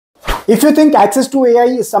If you think access to AI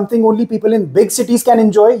is something only people in big cities can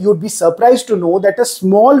enjoy, you'd be surprised to know that a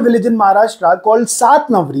small village in Maharashtra called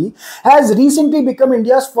Satnavri has recently become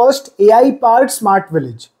India's first AI-powered smart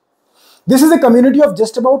village. This is a community of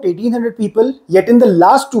just about 1800 people, yet in the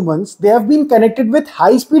last 2 months, they have been connected with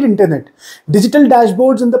high-speed internet, digital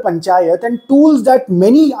dashboards in the panchayat, and tools that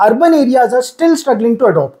many urban areas are still struggling to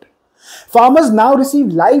adopt. Farmers now receive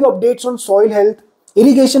live updates on soil health,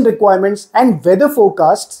 irrigation requirements, and weather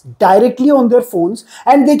forecasts directly on their phones,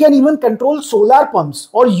 and they can even control solar pumps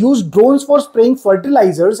or use drones for spraying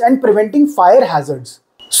fertilizers and preventing fire hazards.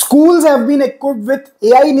 Schools have been equipped with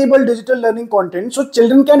AI-enabled digital learning content so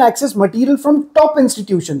children can access material from top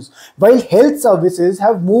institutions, while health services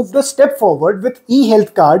have moved a step forward with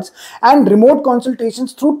e-health cards and remote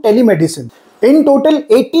consultations through telemedicine. In total,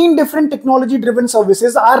 18 different technology-driven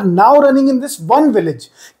services are now running in this one village,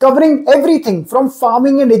 covering everything from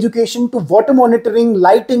farming and education to water monitoring,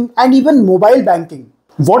 lighting, and even mobile banking.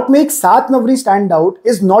 What makes Satnavri stand out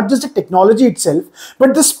is not just the technology itself,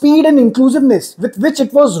 but the speed and inclusiveness with which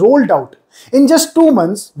it was rolled out. In just 2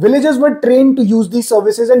 months, villagers were trained to use these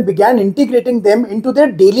services and began integrating them into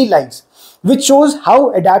their daily lives, which shows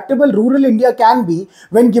how adaptable rural India can be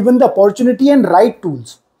when given the opportunity and right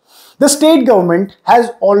tools. The state government has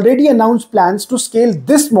already announced plans to scale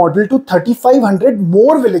this model to 3,500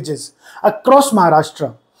 more villages across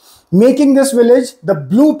Maharashtra, making this village the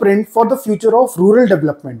blueprint for the future of rural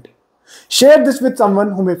development. Share this with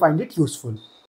someone who may find it useful.